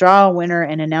 and she'll draw a winner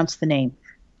and announce the name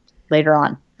later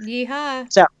on. Yeehaw.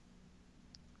 So,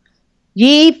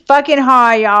 yee fucking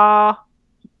hi, y'all.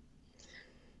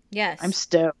 Yes. I'm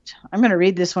stoked. I'm going to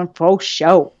read this one for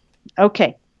show.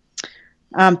 Okay.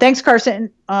 Thanks,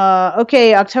 Carson.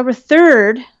 Okay, October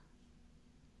 3rd,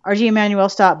 RG Emanuel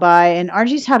stopped by, and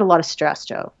RG's had a lot of stress,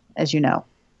 Joe, as you know.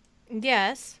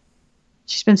 Yes.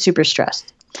 She's been super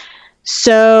stressed.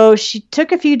 So she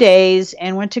took a few days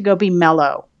and went to go be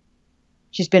mellow.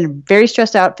 She's been very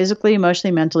stressed out physically,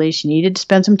 emotionally, mentally. She needed to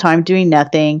spend some time doing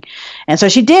nothing. And so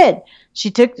she did.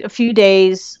 She took a few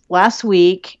days last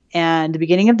week and the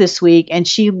beginning of this week, and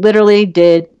she literally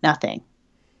did nothing.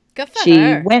 Good for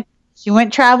her. She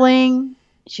went traveling.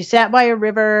 She sat by a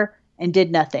river and did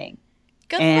nothing.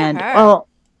 Good for her. Well,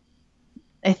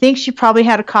 I think she probably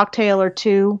had a cocktail or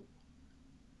two,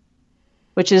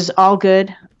 which is all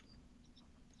good.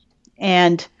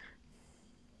 And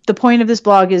the point of this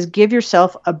blog is give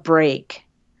yourself a break.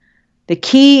 The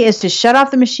key is to shut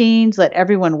off the machines, let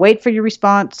everyone wait for your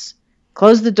response,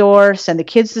 close the door, send the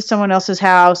kids to someone else's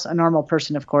house, a normal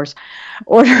person, of course,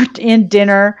 order in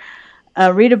dinner,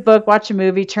 read a book, watch a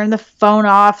movie, turn the phone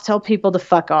off, tell people to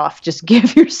fuck off. Just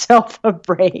give yourself a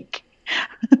break.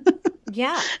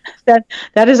 Yeah.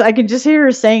 That is, I can just hear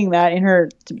her saying that in her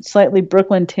slightly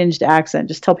Brooklyn tinged accent.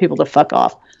 Just tell people to fuck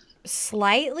off.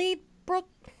 Slightly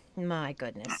My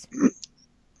goodness.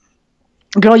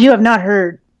 Girl, you have not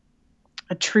heard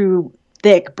a true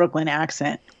thick Brooklyn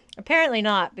accent. Apparently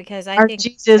not, because I think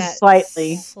Jesus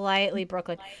slightly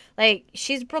Brooklyn. Like,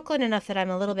 she's Brooklyn enough that I'm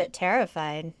a little bit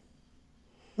terrified.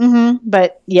 Mm-hmm.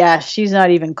 But yeah, she's not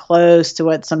even close to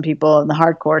what some people in the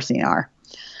hardcore scene are.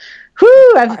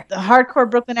 Whew, the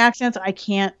hardcore Brooklyn accents,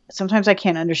 sometimes I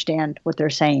can't understand what they're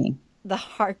saying. The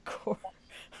hardcore.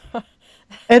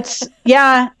 It's,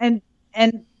 yeah, and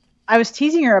I was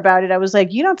teasing her about it. I was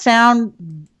like, you don't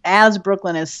sound as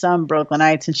Brooklyn as some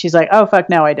Brooklynites. And she's like, oh, fuck,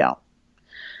 no, I don't.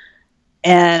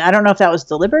 And I don't know if that was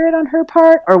deliberate on her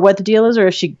part or what the deal is, or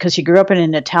if because she grew up in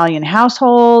an Italian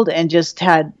household and just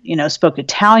had, spoke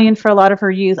Italian for a lot of her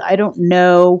youth. I don't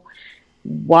know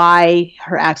why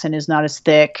her accent is not as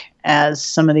thick as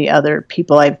some of the other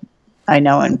people I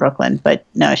know in Brooklyn. But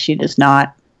no, she does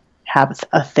not have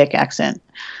a thick accent.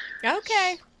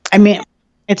 Okay. I mean,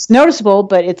 it's noticeable,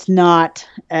 but it's not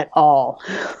at all.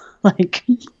 Anyway.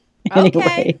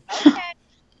 Okay.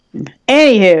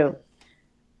 Anywho,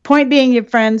 point being, your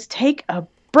friends, take a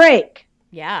break.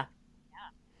 Yeah.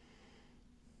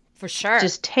 For sure.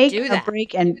 Just take a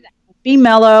break and be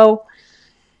mellow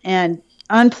and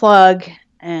unplug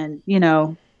and,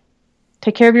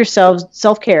 take care of yourselves.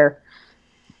 Self-care.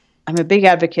 I'm a big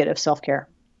advocate of self-care.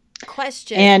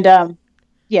 Question. And,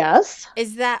 yes.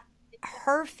 Is that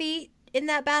her feet in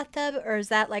that bathtub, or is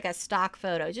that like a stock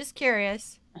photo? Just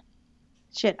curious.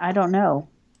 Shit, I don't know.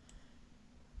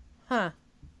 Huh.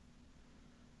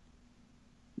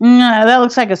 No, that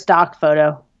looks like a stock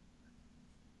photo.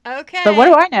 Okay. But what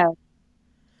do I know?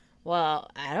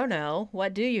 Well, I don't know.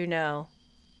 What do you know?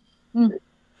 Okay.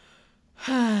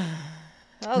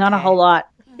 Not a whole lot.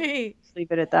 just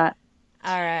leave it at that.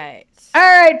 All right. All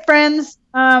right, friends.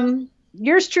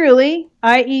 Yours truly,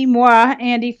 i.e., moi,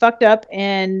 Andy, fucked up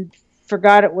and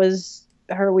forgot it was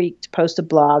her week to post a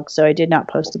blog, so I did not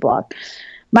post a blog.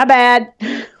 My bad.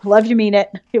 Love you, mean it.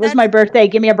 It was my birthday.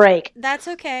 Give me a break. That's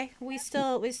okay. We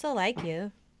still like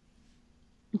you.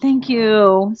 Thank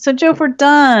you. So, Joe, we're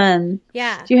done.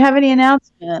 Yeah. Do you have any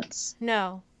announcements?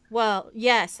 No. Well,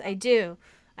 yes, I do.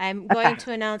 I'm going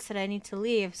to announce that I need to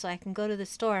leave so I can go to the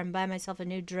store and buy myself a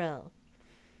new drill.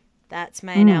 That's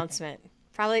my announcement.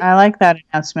 Probably. I like that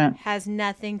announcement. Has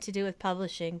nothing to do with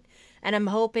publishing. And I'm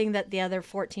hoping that the other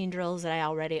 14 drills that I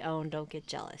already own don't get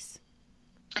jealous.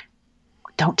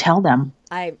 Don't tell them.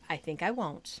 I think I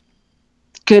won't.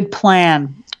 Good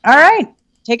plan. All right.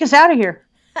 Take us out of here.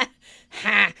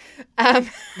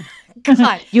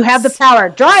 God. You have the power.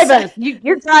 Drive us.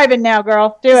 You're driving now,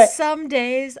 girl. Do it. Some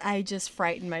days I just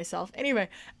frighten myself. Anyway,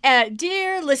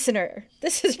 dear listener,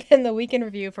 this has been the Week in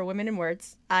Review for Women in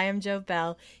Words. I am Jo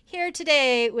Bell, here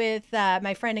today with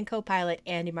my friend and co-pilot,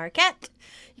 Andy Marquette.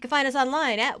 You can find us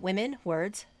online at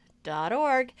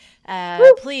womenwords.org.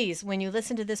 Please, when you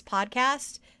listen to this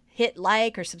podcast, hit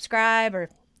like or subscribe or,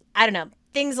 I don't know,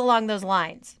 things along those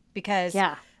lines. Because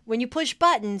when you push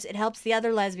buttons, it helps the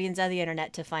other lesbians on the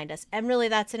internet to find us. And really,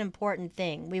 that's an important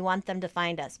thing. We want them to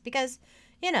find us because,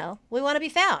 we want to be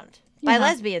found by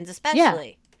lesbians,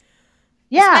 especially.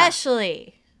 Yeah.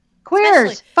 Especially.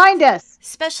 Queers, find us.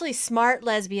 Especially smart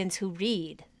lesbians who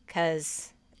read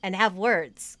and have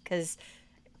words. Because,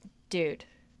 dude.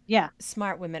 Yeah.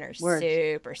 Smart women are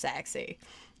super sexy.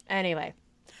 Anyway.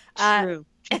 True.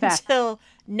 Until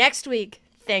next week,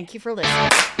 thank you for listening.